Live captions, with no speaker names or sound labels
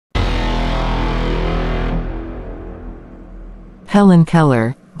Helen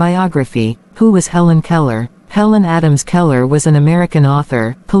Keller, biography. Who was Helen Keller? Helen Adams Keller was an American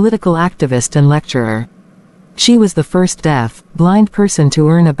author, political activist and lecturer. She was the first deaf, blind person to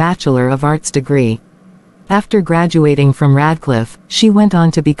earn a Bachelor of Arts degree. After graduating from Radcliffe, she went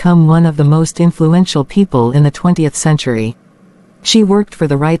on to become one of the most influential people in the 20th century. She worked for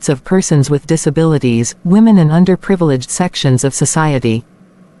the rights of persons with disabilities, women and underprivileged sections of society.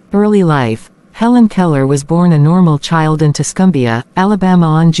 Early life. Helen Keller was born a normal child in Tuscumbia, Alabama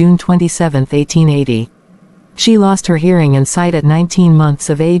on June 27, 1880. She lost her hearing and sight at 19 months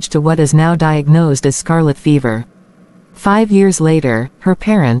of age to what is now diagnosed as scarlet fever. 5 years later, her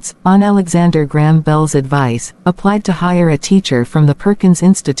parents, on Alexander Graham Bell's advice, applied to hire a teacher from the Perkins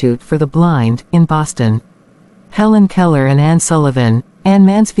Institute for the Blind, in Boston. Helen Keller and Anne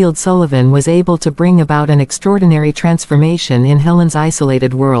Mansfield Sullivan was able to bring about an extraordinary transformation in Helen's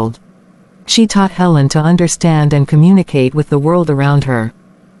isolated world. She taught Helen to understand and communicate with the world around her.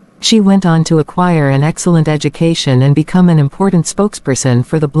 She went on to acquire an excellent education and become an important spokesperson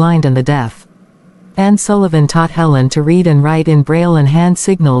for the blind and the deaf. Anne Sullivan taught Helen to read and write in Braille and hand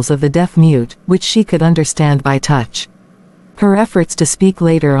signals of the deaf-mute, which she could understand by touch. Her efforts to speak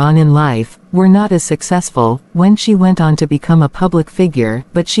later on in life were not as successful when she went on to become a public figure,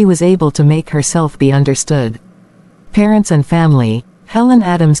 but she was able to make herself be understood. Parents and family. Helen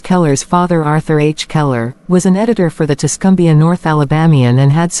Adams Keller's father, Arthur H. Keller, was an editor for the Tuscumbia North Alabamian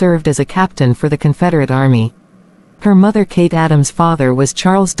and had served as a captain for the Confederate Army. Her mother, Kate Adams' father, was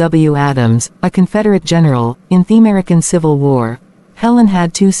Charles W. Adams, a Confederate general in the American Civil War. Helen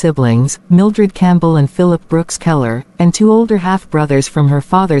had 2 siblings, Mildred Campbell and Philip Brooks Keller, and 2 older half-brothers from her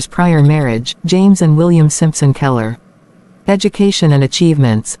father's prior marriage, James and William Simpson Keller. Education and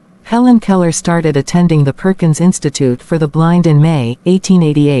achievements. Helen Keller started attending the Perkins Institute for the Blind in May,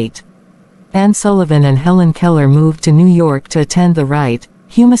 1888. Anne Sullivan and Helen Keller moved to New York to attend the Wright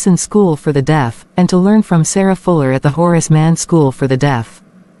Humason School for the Deaf, and to learn from Sarah Fuller at the Horace Mann School for the Deaf.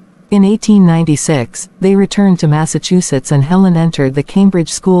 In 1896, they returned to Massachusetts and Helen entered the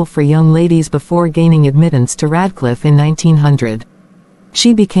Cambridge School for Young Ladies before gaining admittance to Radcliffe in 1900.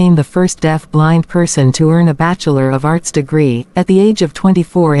 She became the first deaf-blind person to earn a Bachelor of Arts degree, at the age of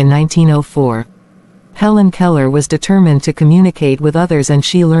 24 in 1904. Helen Keller was determined to communicate with others and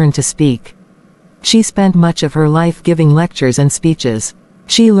she learned to speak. She spent much of her life giving lectures and speeches.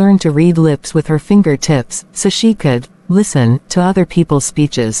 She learned to read lips with her fingertips, so she could listen to other people's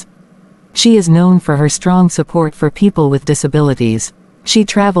speeches. She is known for her strong support for people with disabilities. She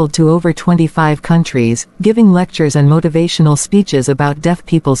traveled to over 25 countries, giving lectures and motivational speeches about deaf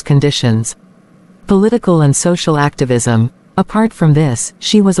people's conditions. Political and social activism. Apart from this,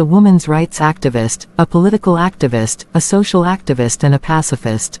 she was a women's rights activist, a political activist, a social activist and a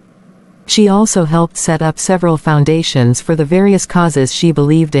pacifist. She also helped set up several foundations for the various causes she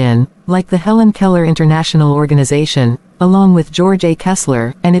believed in, like the Helen Keller International Organization, along with George A.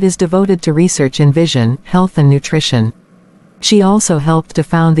 Kessler, and it is devoted to research in vision, health and nutrition. She also helped to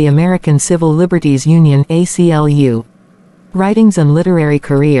found the American Civil Liberties Union (ACLU). Writings and literary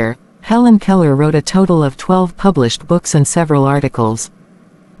career. Helen Keller wrote a total of 12 published books and several articles.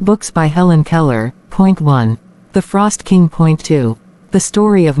 Books by Helen Keller. Point 1. The Frost King. Point 2. The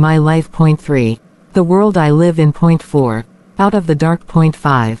Story of My Life. Point 3. The World I Live in. Point 4. Out of the Dark. Point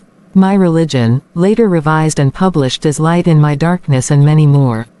 5. My Religion, later revised and published as Light in My Darkness and many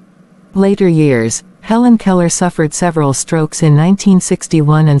more. Later years. Helen Keller suffered several strokes in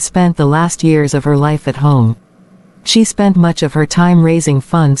 1961 and spent the last years of her life at home. She spent much of her time raising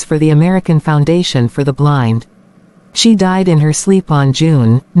funds for the American Foundation for the Blind. She died in her sleep on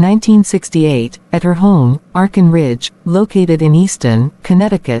June 1968, at her home, Arkin Ridge, located in Easton,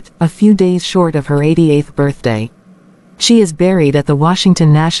 Connecticut, a few days short of her 88th birthday. She is buried at the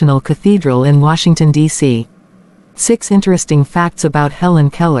Washington National Cathedral in Washington, D.C. 6 interesting facts about Helen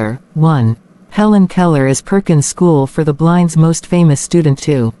Keller. 1. Helen Keller is Perkins School for the Blind's most famous student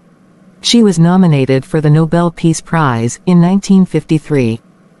too. She was nominated for the Nobel Peace Prize in 1953.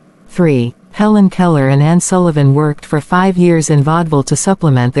 3. Helen Keller and Anne Sullivan worked for 5 years in vaudeville to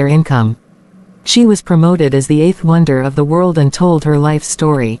supplement their income. She was promoted as the 8th wonder of the world and told her life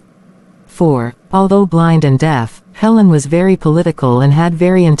story. 4. Although blind and deaf, Helen was very political and had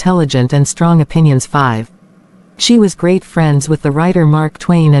very intelligent and strong opinions. 5. She was great friends with the writer Mark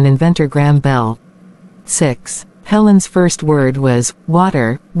Twain and inventor Graham Bell. 6. Helen's first word was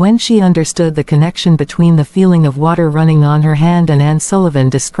water, when she understood the connection between the feeling of water running on her hand, and Anne Sullivan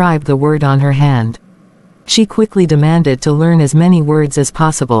described the word on her hand. She quickly demanded to learn as many words as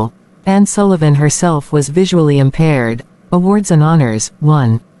possible. Anne Sullivan herself was visually impaired. Awards and honors.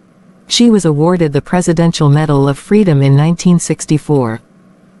 1. She was awarded the Presidential Medal of Freedom in 1964.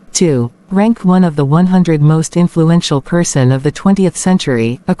 2. Ranked one of the 100 most influential person of the 20th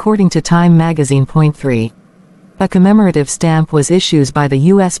century, according to Time magazine. 3. A commemorative stamp was issued by the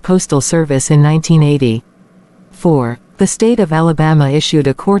U.S. Postal Service in 1980. 4. The state of Alabama issued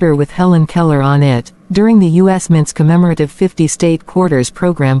a quarter with Helen Keller on it, during the U.S. Mint's commemorative 50 State Quarters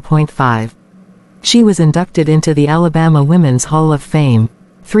Program. 5. She was inducted into the Alabama Women's Hall of Fame.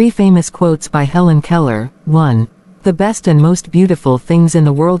 3 famous quotes by Helen Keller. 1. The best and most beautiful things in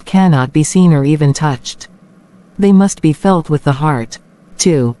the world cannot be seen or even touched. They must be felt with the heart.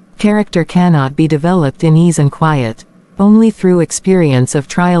 2. Character cannot be developed in ease and quiet. Only through experience of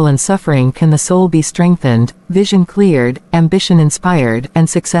trial and suffering can the soul be strengthened, vision cleared, ambition inspired, and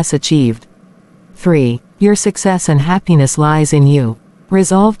success achieved. 3. Your success and happiness lies in you.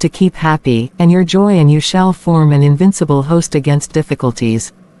 Resolve to keep happy, and your joy and you shall form an invincible host against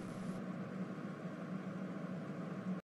difficulties.